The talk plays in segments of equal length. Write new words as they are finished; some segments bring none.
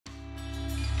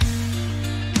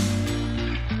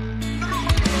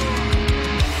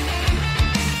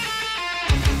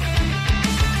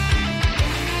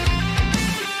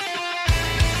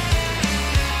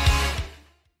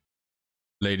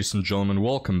ladies and gentlemen,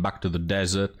 welcome back to the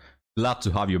desert. Glad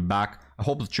to have you back. I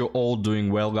hope that you're all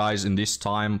doing well, guys, in this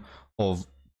time of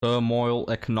turmoil,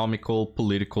 economical,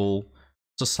 political,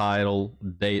 societal,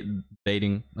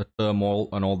 dating, turmoil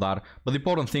and all that. But the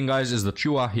important thing, guys, is that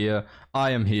you are here,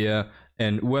 I am here,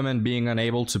 and women being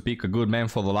unable to pick a good man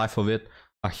for the life of it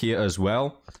are here as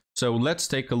well. So let's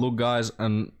take a look, guys,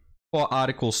 and for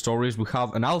article stories, we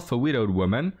have an alpha widowed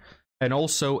woman, and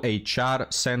also a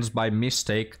Chad sends by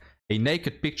mistake a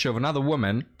naked picture of another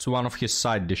woman to one of his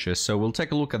side dishes. So we'll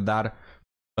take a look at that.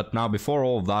 But now, before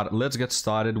all of that, let's get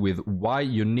started with why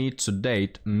you need to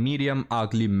date medium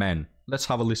ugly men. Let's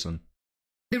have a listen.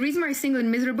 The reason why you're single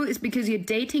and miserable is because you're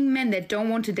dating men that don't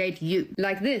want to date you.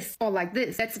 Like this, or like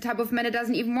this. That's the type of man that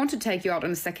doesn't even want to take you out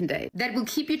on a second date. That will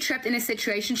keep you trapped in a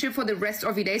situationship for the rest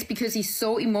of your days because he's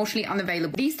so emotionally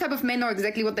unavailable. These type of men know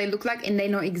exactly what they look like and they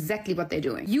know exactly what they're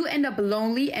doing. You end up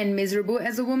lonely and miserable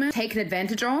as a woman, taken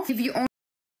advantage of. If you only...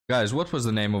 Guys, what was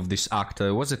the name of this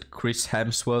actor? Was it Chris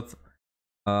Hemsworth?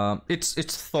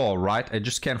 It's Thor, right? I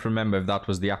just can't remember if that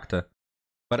was the actor.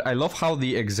 But I love how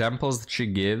the examples that she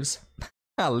gives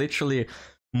are literally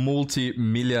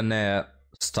multi-millionaire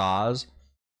stars.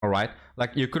 All right,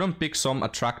 like you couldn't pick some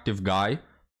attractive guy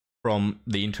from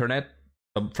the internet,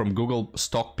 from Google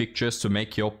stock pictures to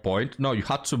make your point. No, you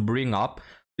had to bring up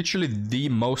literally the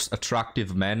most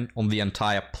attractive men on the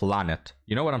entire planet.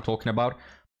 You know what I'm talking about?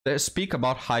 They speak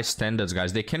about high standards,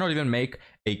 guys. They cannot even make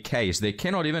a case. They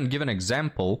cannot even give an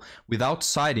example without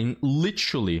citing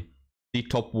literally the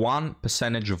top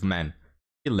 1% of men.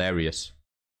 Hilarious.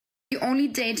 You only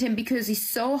date him because he's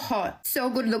so hot, so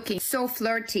good looking, so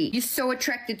flirty. You're so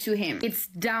attracted to him. It's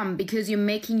dumb because you're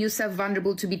making yourself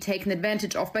vulnerable to be taken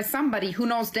advantage of by somebody who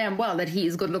knows damn well that he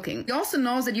is good looking. He also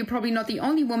knows that you're probably not the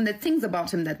only woman that thinks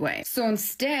about him that way. So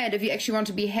instead, if you actually want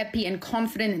to be happy and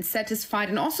confident and satisfied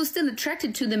and also still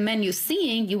attracted to the men you're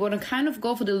seeing, you want to kind of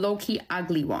go for the low-key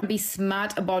ugly one. Be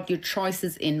smart about your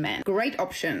choices in men. Great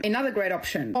option. Another great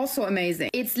option. Also amazing.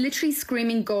 It's literally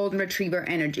screaming golden retriever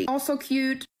energy. Also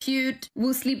cute,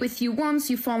 will sleep with you once,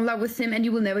 you fall in love with him, and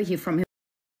you will never hear from him.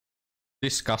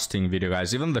 Disgusting video,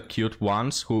 guys. Even the cute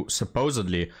ones who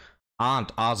supposedly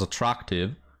aren't as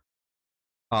attractive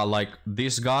are like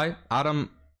this guy, Adam.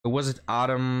 Was it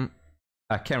Adam?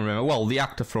 I can't remember. Well, the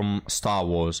actor from Star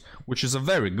Wars, which is a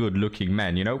very good looking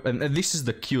man, you know. And this is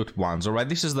the cute ones, all right?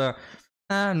 This is the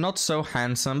not so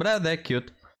handsome, but they're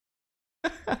cute.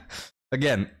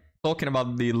 Again, talking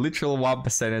about the literal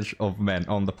 1% of men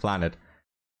on the planet.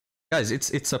 Guys,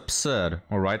 it's absurd,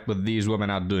 all right, what these women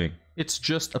are doing. It's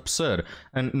just absurd.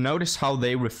 And notice how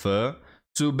they refer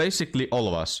to basically all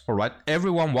of us, all right?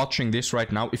 Everyone watching this right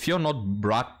now, if you're not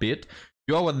Brad Pitt,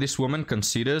 you're what this woman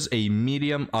considers a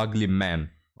medium ugly man,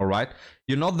 all right?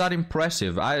 You're not that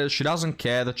impressive. She doesn't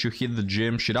care that you hit the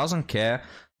gym. She doesn't care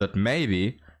that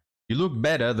maybe you look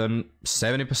better than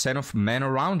 70% of men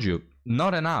around you.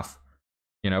 Not enough,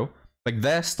 you know? Like,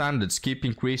 their standards keep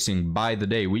increasing by the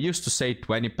day. We used to say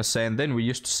 20%, then we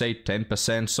used to say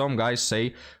 10%. Some guys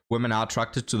say women are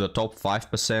attracted to the top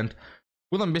 5%.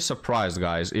 Wouldn't be surprised,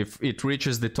 guys, if it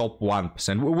reaches the top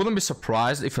 1%. We wouldn't be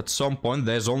surprised if at some point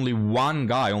there's only one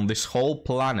guy on this whole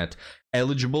planet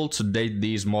eligible to date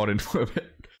these modern women.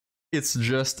 It's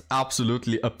just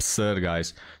absolutely absurd,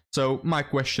 guys. So my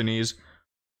question is,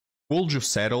 would you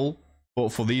settle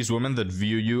for these women that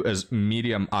view you as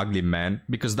medium ugly men?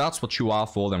 Because that's what you are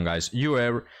for them, guys. You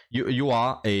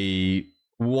are a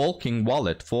walking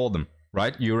wallet for them,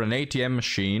 right? You're an ATM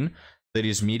machine that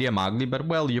is medium ugly, but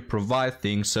well, you provide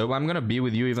things. So I'm gonna be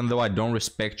with you even though I don't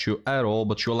respect you at all,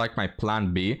 but you're like my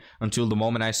plan B until the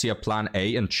moment I see a plan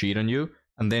A and cheat on you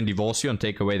and then divorce you and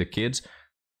take away the kids.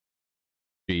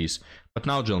 Jeez. But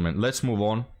now, gentlemen, let's move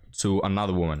on to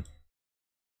another woman.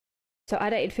 So I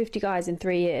dated 50 guys in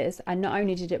 3 years, and not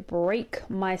only did it break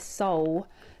my soul,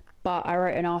 but I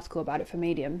wrote an article about it for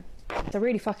Medium. It's a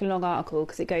really fucking long article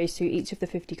because it goes through each of the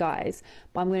 50 guys,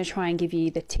 but I'm going to try and give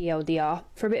you the TLDR.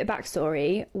 For a bit of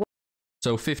backstory...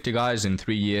 So 50 guys in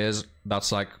 3 years,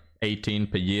 that's like 18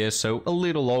 per year, so a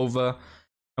little over...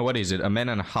 What is it? A man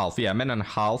and a half. Yeah, a man and a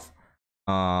half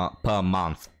per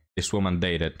month this woman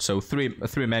dated. So three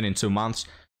men in 2 months,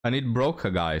 and it broke her,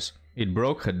 guys. It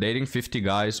broke her. Dating 50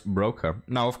 guys broke her.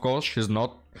 Now, of course, she's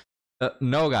not...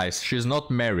 no, guys, she's not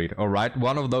married, all right?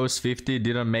 One of those 50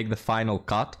 didn't make the final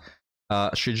cut.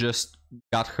 She just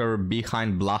got her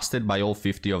behind blasted by all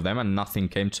 50 of them, and nothing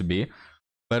came to be.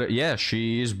 But yeah,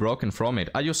 she is broken from it.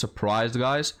 Are you surprised,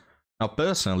 guys? Now,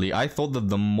 personally, I thought that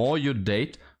the more you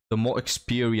date, the more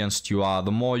experienced you are,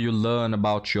 the more you learn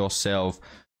about yourself,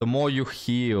 the more you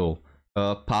heal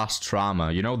past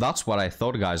trauma. You know, that's what I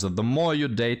thought, guys, that the more you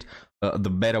date, the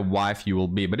better wife you will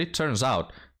be. But it turns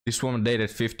out this woman dated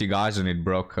 50 guys and it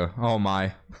broke her. Oh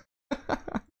my.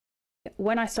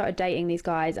 When I started dating these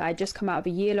guys, I had just come out of a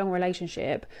year-long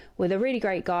relationship with a really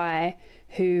great guy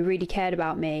who really cared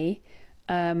about me.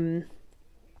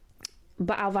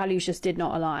 But our values just did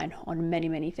not align on many,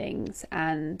 many things.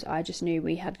 And I just knew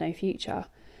we had no future.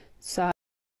 So...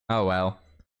 Oh well.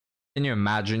 Can you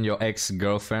imagine your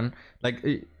ex-girlfriend? Like,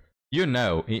 you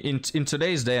know, in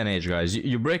today's day and age, guys,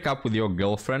 you break up with your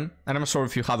girlfriend. And I'm sorry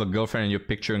if you have a girlfriend and you're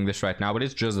picturing this right now, but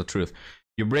it's just the truth.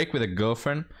 You break with a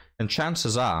girlfriend, and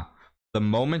chances are, the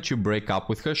moment you break up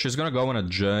with her, she's gonna go on a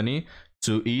journey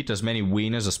to eat as many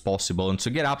wieners as possible and to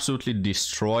get absolutely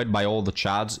destroyed by all the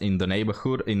chads in the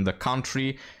neighborhood, in the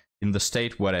country, in the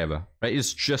state, whatever. Right?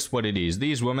 It's just what it is.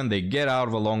 These women, they get out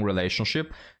of a long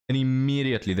relationship and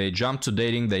immediately they jump to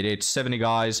dating. They date 70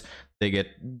 guys. They get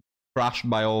crushed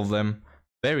by all of them.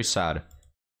 Very sad.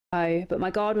 Oh, but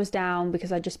my guard was down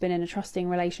because I'd just been in a trusting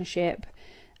relationship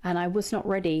and I was not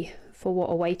ready for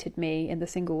what awaited me in the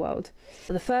single world.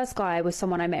 So the first guy was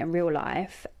someone I met in real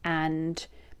life, and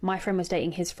my friend was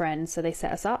dating his friend, so they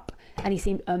set us up, and he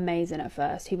seemed amazing at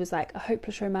first. He was like a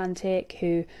hopeless romantic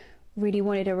who really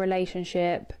wanted a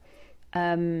relationship,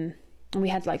 and we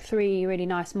had like 3 really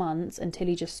nice months until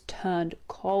he just turned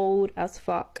cold as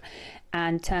fuck,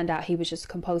 and turned out he was just a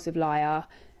compulsive liar,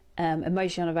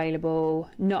 emotionally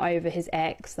unavailable, not over his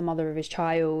ex, the mother of his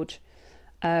child.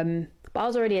 But I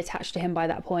was already attached to him by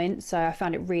that point, so I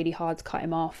found it really hard to cut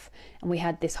him off. And we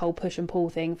had this whole push and pull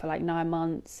thing for like 9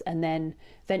 months, and then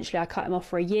eventually I cut him off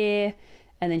for a year,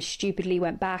 and then stupidly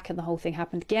went back, and the whole thing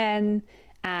happened again.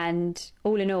 And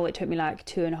all in all, it took me like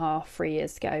 2.5, 3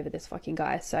 years to get over this fucking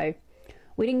guy. So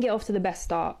we didn't get off to the best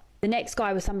start. The next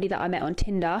guy was somebody that I met on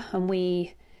Tinder, and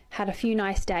we had a few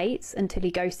nice dates until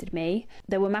he ghosted me.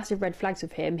 There were massive red flags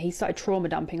with him. He started trauma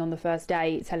dumping on the first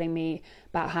date, telling me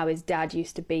about how his dad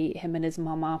used to beat him and his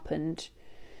mum up and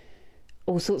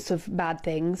all sorts of bad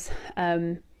things.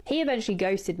 He eventually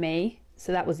ghosted me,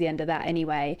 so that was the end of that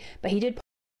anyway. But he did...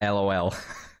 LOL.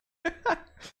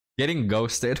 Getting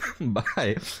ghosted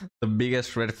by the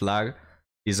biggest red flag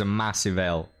is a massive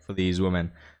L for these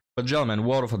women. But gentlemen,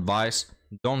 word of advice,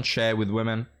 don't share with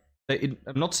women. I'm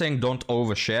not saying don't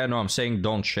overshare, no, I'm saying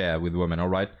don't share with women,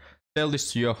 alright? Tell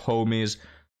this to your homies,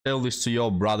 tell this to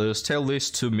your brothers, tell this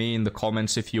to me in the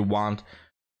comments if you want.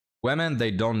 Women,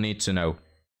 they don't need to know,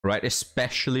 right?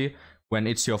 Especially when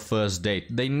it's your first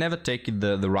date. They never take it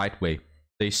the right way.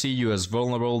 They see you as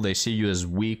vulnerable, they see you as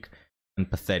weak and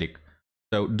pathetic.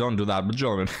 So don't do that. But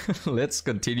gentlemen, let's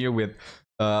continue with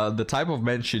the type of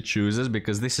men she chooses,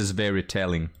 because this is very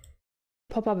telling.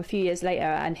 Pop up a few years later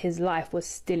and his life was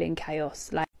still in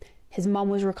chaos. Like, his mum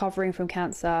was recovering from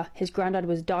cancer, his granddad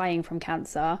was dying from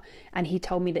cancer, and he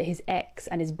told me that his ex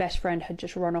and his best friend had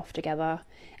just run off together.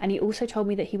 And he also told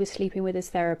me that he was sleeping with his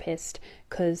therapist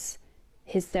because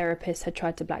his therapist had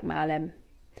tried to blackmail him.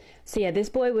 So yeah, this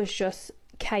boy was just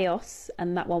chaos,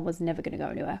 and that one was never going to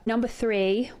go anywhere. Number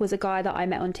 3 was a guy that I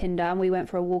met on Tinder, and we went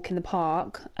for a walk in the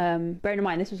park. Bearing in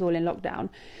mind this was all in lockdown,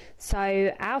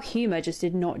 so our humour just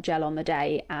did not gel on the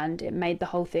day, and it made the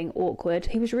whole thing awkward.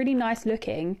 He was really nice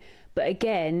looking, but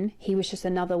again, he was just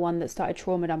another one that started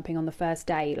trauma dumping on the first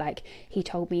day. Like, he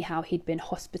told me how he'd been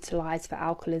hospitalised for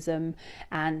alcoholism,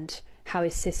 and how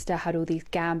his sister had all these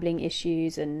gambling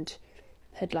issues and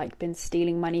had like been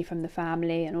stealing money from the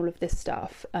family and all of this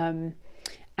stuff.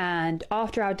 And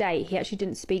after our date, he actually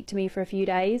didn't speak to me for a few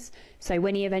days. So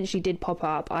when he eventually did pop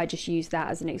up, I just used that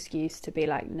as an excuse to be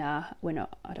like, nah,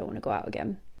 I don't want to go out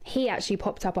again. He actually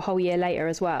popped up a whole year later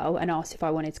as well and asked if I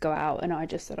wanted to go out, and I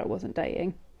just said I wasn't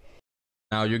dating.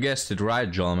 Now, you guessed it right,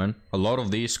 gentlemen. A lot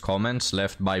of these comments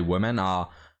left by women are,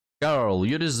 "Girl,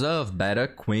 you deserve better,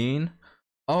 queen.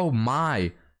 Oh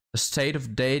my, the state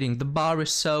of dating, the bar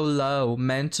is so low.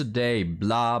 Men today,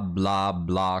 blah, blah,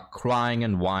 blah, crying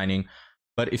and whining."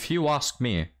 But if you ask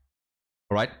me,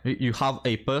 alright, you have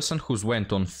a person who's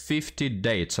went on 50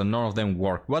 dates and none of them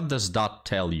worked. What does that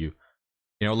tell you?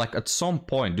 You know, like, at some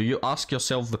point, do you ask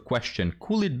yourself the question,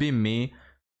 could it be me?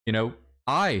 You know,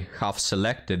 I have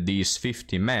selected these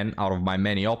 50 men out of my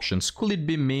many options. Could it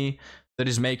be me that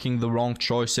is making the wrong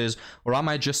choices? Or am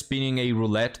I just spinning a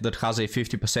roulette that has a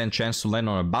 50% chance to land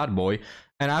on a bad boy?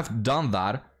 And I've done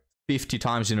that 50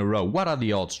 times in a row. What are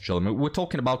the odds, gentlemen? We're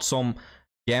talking about some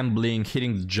gambling,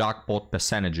 hitting the jackpot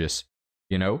percentages,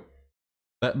 you know?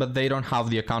 But they don't have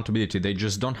the accountability. They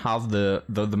just don't have the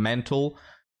mental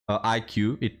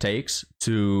IQ it takes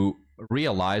to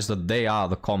realize that they are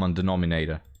the common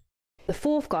denominator. The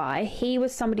fourth guy, he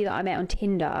was somebody that I met on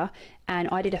Tinder, and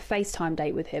I did a FaceTime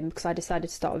date with him because I decided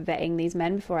to start vetting these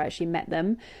men before I actually met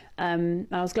them. And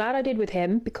I was glad I did with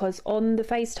him, because on the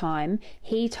FaceTime,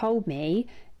 he told me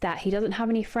that he doesn't have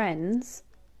any friends.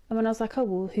 And when I was like, oh,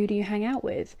 well, who do you hang out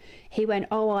with? He went,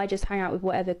 oh, I just hang out with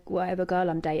whatever girl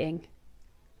I'm dating.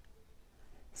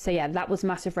 So yeah, that was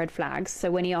massive red flags.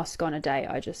 So when he asked to go on a date,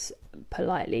 I just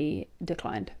politely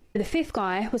declined. The fifth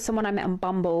guy was someone I met on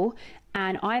Bumble,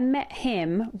 and I met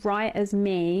him right as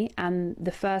me and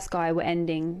the first guy were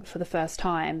ending for the first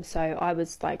time. So I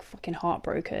was like fucking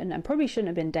heartbroken and probably shouldn't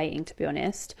have been dating, to be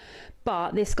honest.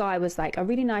 But this guy was like a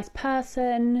really nice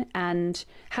person and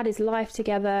had his life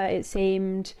together, it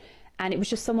seemed. And it was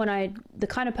just someone the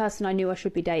kind of person I knew I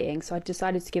should be dating. So I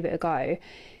decided to give it a go.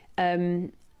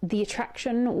 The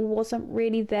attraction wasn't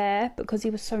really there because he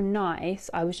was so nice.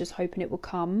 I was just hoping it would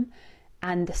come.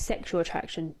 And the sexual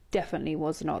attraction definitely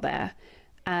was not there.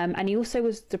 And he also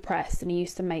was depressed, and he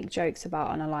used to make jokes about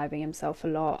unaliving himself a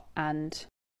lot. And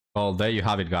well, there you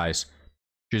have it, guys.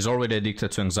 She's already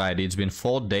addicted to anxiety. It's been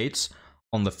 4 dates.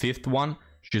 On the 5th one,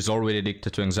 she's already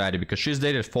addicted to anxiety because she's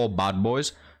dated 4 bad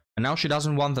boys, and now she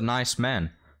doesn't want the nice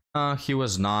man. He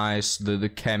was nice. The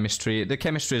chemistry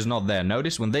is not there.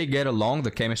 Notice when they get along, the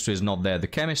chemistry is not there. The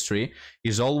chemistry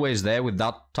is always there with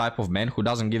that type of man who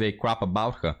doesn't give a crap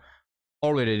about her.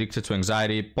 Already addicted to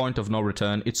anxiety, point of no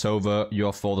return, it's over,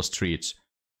 you're for the streets.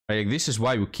 Like, this is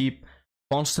why we keep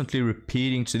constantly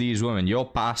repeating to these women, your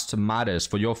past matters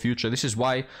for your future. This is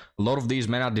why a lot of these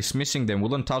men are dismissing them,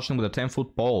 wouldn't touch them with a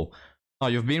 10-foot pole. Oh,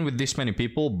 you've been with this many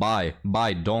people? Bye,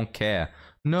 don't care.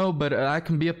 No, but I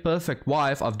can be a perfect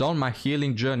wife, I've done my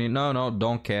healing journey. No,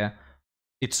 don't care.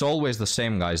 It's always the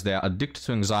same, guys. They are addicted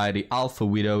to anxiety, alpha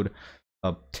widowed,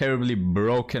 terribly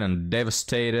broken and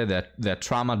devastated, they're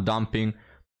trauma dumping.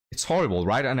 It's horrible,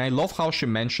 right? And I love how she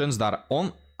mentions that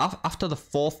after the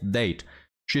 4th date,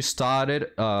 she started,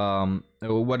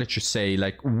 what did she say?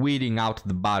 Like, weeding out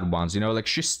the bad ones, you know? Like,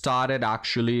 she started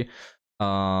actually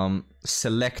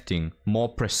selecting more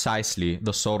precisely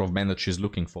the sort of men that she's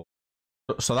looking for.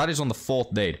 So that is on the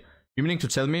 4th date. You meaning to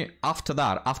tell me after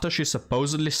that, after she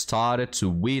supposedly started to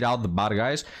weed out the bad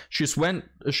guys, she's went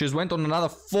on another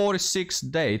 46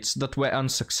 dates that were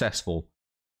unsuccessful.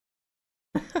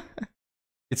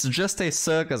 It's just a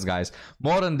circus, guys.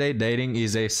 Modern day dating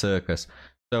is a circus.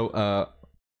 So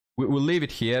we'll leave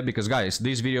it here because, guys,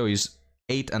 this video is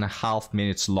 8.5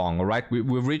 minutes long. All right,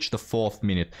 we've reached the 4th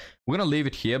minute. We're gonna leave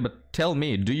it here, but tell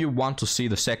me, do you want to see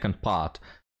the second part?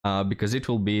 Because it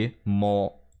will be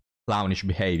more clownish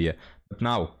behavior. But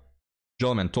now,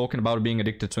 gentlemen, talking about being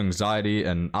addicted to anxiety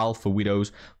and alpha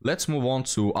widows, let's move on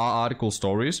to our article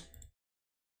stories.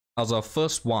 As our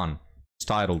first one, it's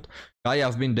titled, "Guy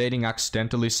I've been dating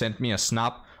accidentally sent me a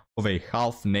snap of a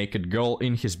half-naked girl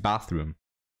in his bathroom.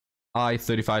 I,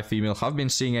 35 female, have been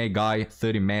seeing a guy,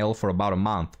 30 male, for about a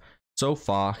month. So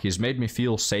far, he's made me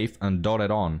feel safe and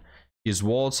dotted on. His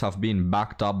words have been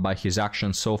backed up by his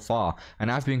actions so far,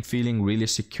 and I've been feeling really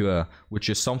secure, which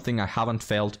is something I haven't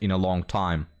felt in a long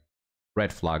time.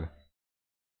 Red flag.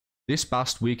 This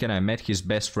past weekend I met his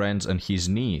best friends and his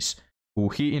niece, who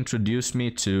he introduced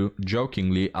me to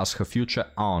jokingly as her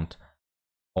future aunt.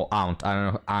 Or aunt,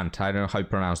 I don't know how you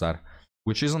pronounce that.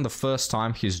 Which isn't the first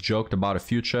time he's joked about a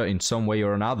future in some way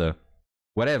or another.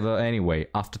 Whatever, anyway,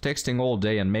 after texting all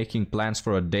day and making plans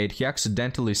for a date, he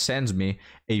accidentally sends me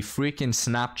a freaking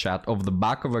Snapchat of the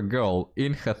back of a girl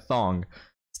in her thong,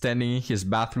 standing in his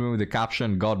bathroom with the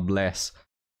caption, "God bless."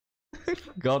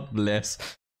 God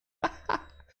bless.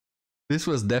 This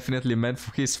was definitely meant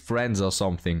for his friends or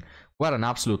something. What an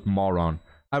absolute moron.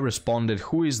 I responded,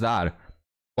 "Who is that?"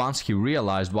 Once he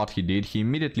realized what he did, he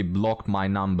immediately blocked my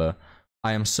number.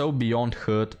 I am so beyond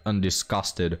hurt and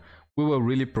disgusted. We were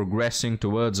really progressing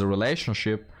towards a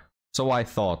relationship, so I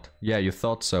thought. Yeah, you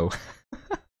thought so.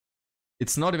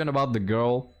 It's not even about the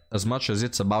girl as much as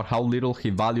it's about how little he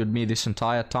valued me this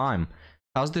entire time.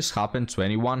 Has this happened to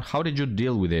anyone? How did you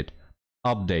deal with it?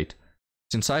 Update.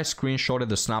 Since I screenshotted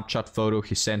the Snapchat photo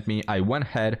he sent me, I went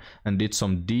ahead and did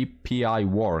some deep PI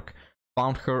work,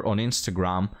 found her on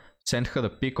Instagram, sent her the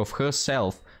pic of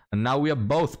herself, and now we are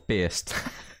both pissed.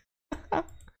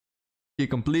 He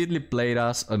completely played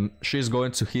us, and she's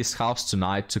going to his house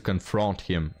tonight to confront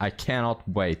him. I cannot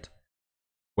wait.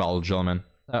 Well, gentlemen,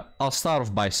 I'll start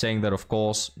off by saying that, of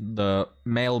course, the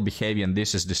male behavior in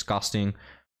this is disgusting.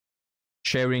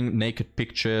 Sharing naked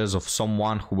pictures of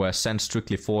someone who were sent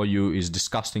strictly for you is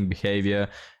disgusting behavior,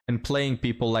 and playing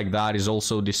people like that is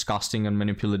also disgusting and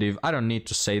manipulative. I don't need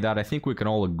to say that. I think we can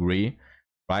all agree,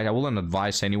 right? I wouldn't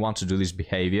advise anyone to do this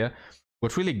behavior.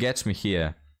 What really gets me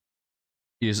here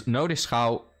is notice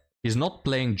how He's not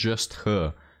playing just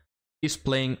her. He's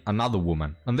playing another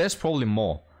woman. And there's probably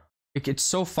more. It's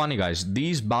so funny, guys.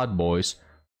 These bad boys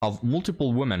have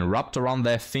multiple women wrapped around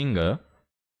their finger,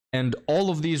 and all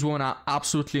of these women are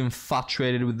absolutely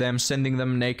infatuated with them, sending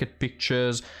them naked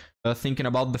pictures, thinking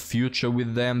about the future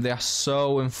with them. They are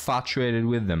so infatuated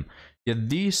with them. Yet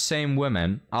these same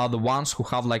women are the ones who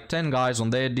have like 10 guys on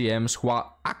their DMs who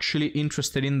are actually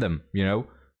interested in them, you know?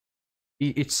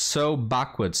 It's so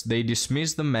backwards. They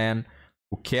dismiss the men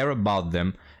who care about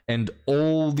them, and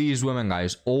all these women,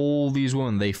 guys, all these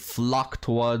women, they flock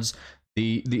towards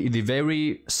the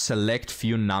very select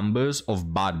few numbers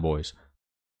of bad boys.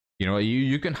 You know,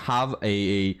 you can have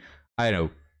I don't know,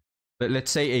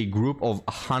 let's say a group of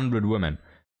 100 women.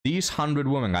 These 100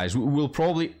 women, guys, will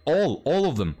probably all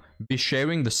of them be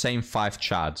sharing the same 5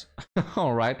 chads.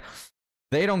 All right?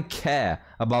 They don't care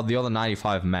about the other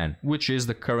 95 men, which is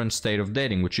the current state of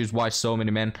dating, which is why so many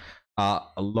men are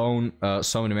alone.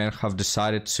 So many men have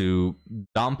decided to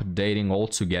dump dating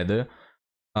altogether,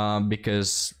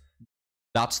 because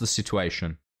that's the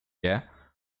situation. Yeah?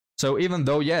 So even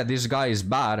though, yeah, this guy is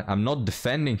bad, I'm not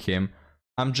defending him.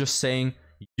 I'm just saying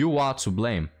you are to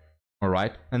blame. All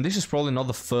right? And this is probably not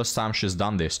the first time she's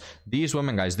done this. These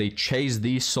women, guys, they chase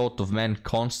these sort of men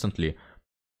constantly.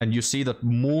 And you see that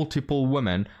multiple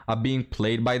women are being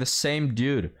played by the same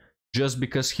dude just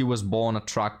because he was born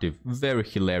attractive. Very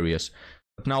hilarious.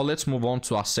 But now let's move on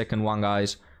to our second one,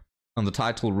 guys. And the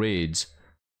title reads,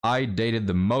 I dated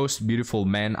the most beautiful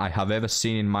man I have ever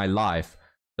seen in my life.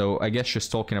 So I guess she's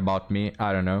talking about me.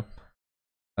 I don't know.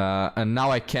 And now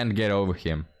I can't get over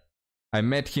him. I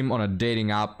met him on a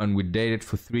dating app and we dated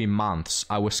for 3 months.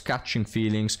 I was catching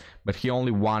feelings, but he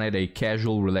only wanted a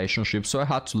casual relationship, so I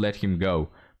had to let him go.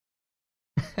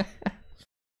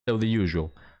 So the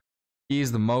usual. He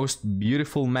is the most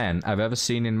beautiful man I've ever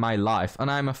seen in my life,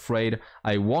 and I'm afraid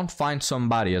I won't find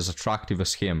somebody as attractive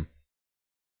as him.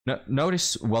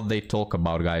 Notice what they talk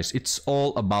about, guys. It's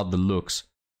all about the looks.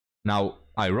 Now,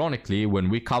 ironically, when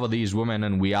we cover these women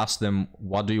and we ask them,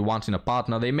 what do you want in a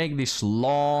partner? They make these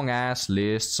long ass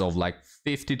lists of like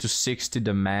 50 to 60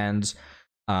 demands,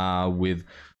 with,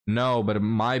 no, but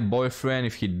my boyfriend,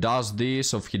 if he does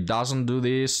this, or if he doesn't do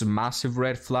this, massive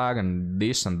red flag, and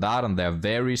this and that, and they're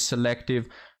very selective.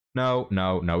 No,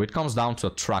 it comes down to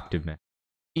attractiveness.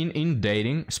 In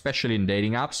dating, especially in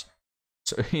dating apps,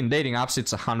 so in dating apps,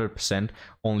 it's 100%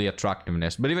 only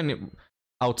attractiveness. But even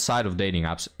outside of dating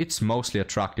apps, it's mostly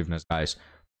attractiveness, guys.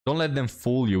 Don't let them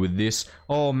fool you with this,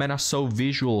 oh, men are so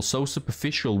visual, so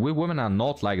superficial. We women are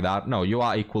not like that. No, you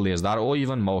are equally as that, or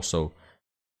even more so.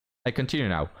 I continue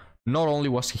now. Not only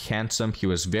was he handsome, he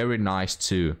was very nice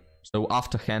too. So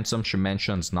after handsome, she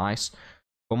mentions nice.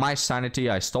 For my sanity,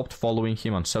 I stopped following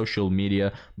him on social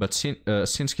media, but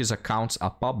since his accounts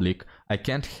are public, I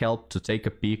can't help to take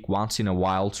a peek once in a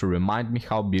while to remind me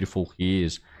how beautiful he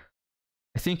is.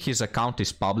 I think his account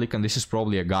is public, and this is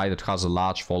probably a guy that has a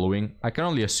large following. I can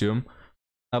only assume.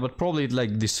 But probably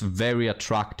like this very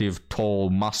attractive, tall,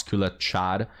 muscular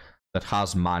Chad that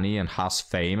has money and has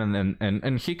fame,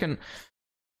 and he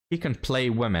can play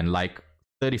women like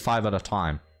 35 at a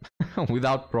time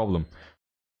without problem.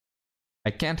 I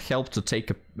can't help to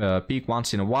take a peek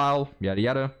once in a while, yada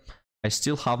yada. I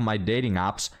still have my dating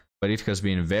apps, but it has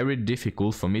been very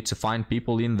difficult for me to find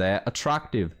people in there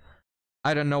attractive.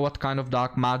 I don't know what kind of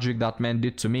dark magic that man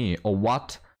did to me, or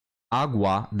what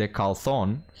agua de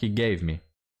calzón he gave me.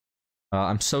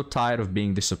 I'm so tired of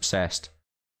being this obsessed.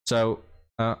 So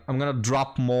I'm gonna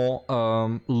drop more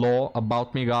lore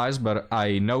about me, guys, but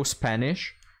I know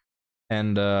Spanish,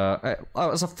 and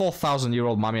as a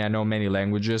 4,000-year-old mommy, I know many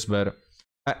languages, but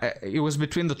it was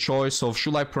between the choice of,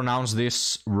 should I pronounce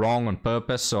this wrong on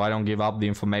purpose so I don't give up the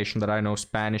information that I know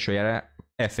Spanish, or yeah,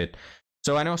 F it.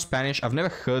 So I know Spanish. I've never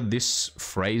heard this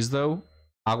phrase though,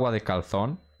 agua de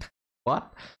calzón.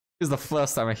 What? This is the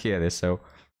first time I hear this, so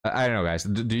I don't know, guys.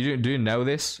 Do you know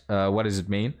this? What does it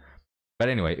mean? But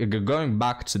anyway, going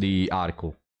back to the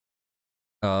article,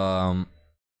 look,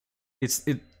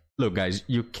 guys,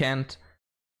 you can't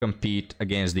compete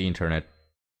against the internet.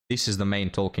 This is the main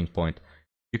talking point.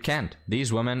 You can't.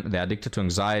 These women, they're addicted to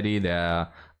anxiety, they're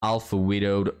alpha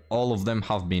widowed. All of them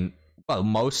have been, well,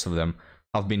 most of them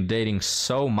have been dating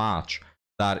so much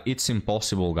that it's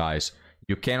impossible, guys.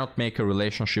 You cannot make a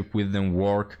relationship with them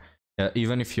work,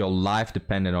 even if your life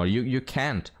depended on you. You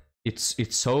can't.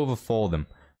 It's over for them.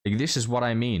 Like, this is what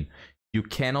I mean. You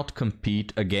cannot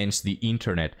compete against the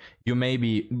internet. You may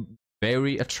be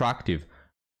very attractive.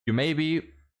 You may be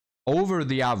over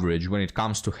the average when it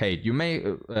comes to hate. You may,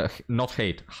 not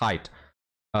hate, height.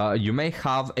 You may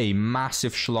have a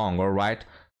massive schlong, alright,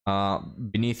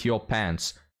 beneath your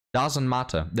pants. Doesn't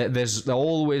matter. There's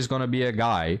always gonna be a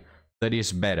guy that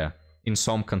is better in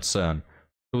some concern.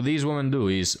 So what these women do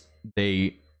is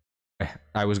they,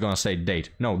 I was gonna say date.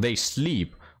 No, they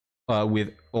sleep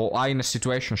with, or are in a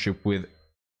situationship with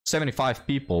 75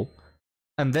 people,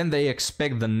 and then they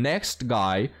expect the next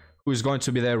guy who is going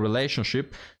to be their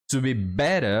relationship to be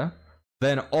better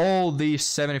than all these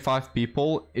 75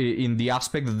 people in the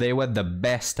aspect that they were the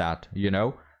best at, you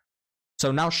know?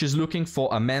 So now she's looking for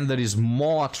a man that is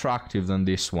more attractive than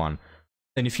this one.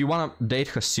 And if you want to date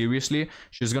her seriously,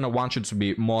 she's going to want you to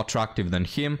be more attractive than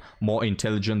him, more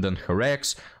intelligent than her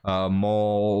ex,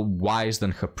 more wise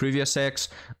than her previous ex,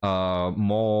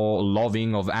 more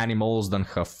loving of animals than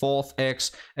her fourth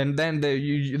ex. And then there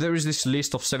is this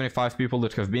list of 75 people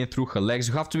that have been through her legs.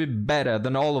 You have to be better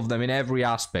than all of them in every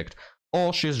aspect,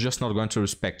 or she's just not going to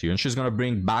respect you. And she's going to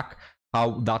bring back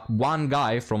how that one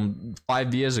guy from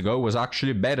 5 years ago was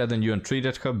actually better than you and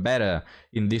treated her better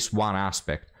in this one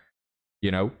aspect. You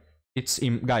know,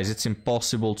 guys, it's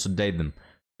impossible to date them.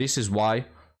 This is why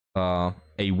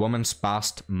a woman's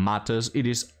past matters. It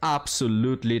is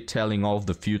absolutely telling of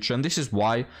the future. And this is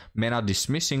why men are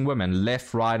dismissing women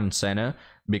left, right, and center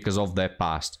because of their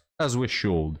past. As we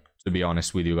should, to be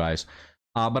honest with you guys.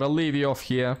 But I'll leave you off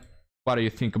here. What do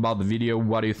you think about the video?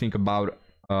 What do you think about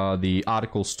the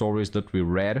article stories that we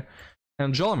read?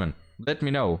 And gentlemen, let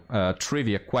me know.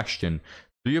 Trivia question.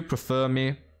 Do you prefer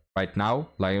me right now,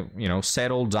 like, you know,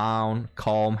 settle down,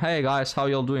 calm, hey guys, how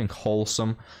y'all doing,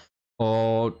 wholesome?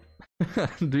 Or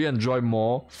do you enjoy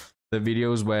more the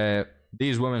videos where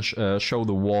these women show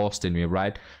the worst in me,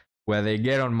 right? Where they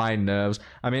get on my nerves.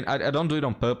 I mean, I don't do it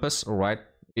on purpose, right?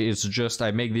 It's just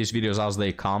I make these videos as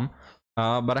they come.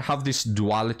 But I have this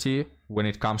duality when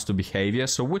it comes to behavior.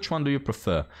 So which one do you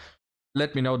prefer?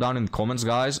 Let me know down in the comments,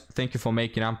 guys. Thank you for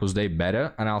making Ampus Day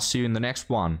better, and I'll see you in the next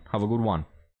one. Have a good one.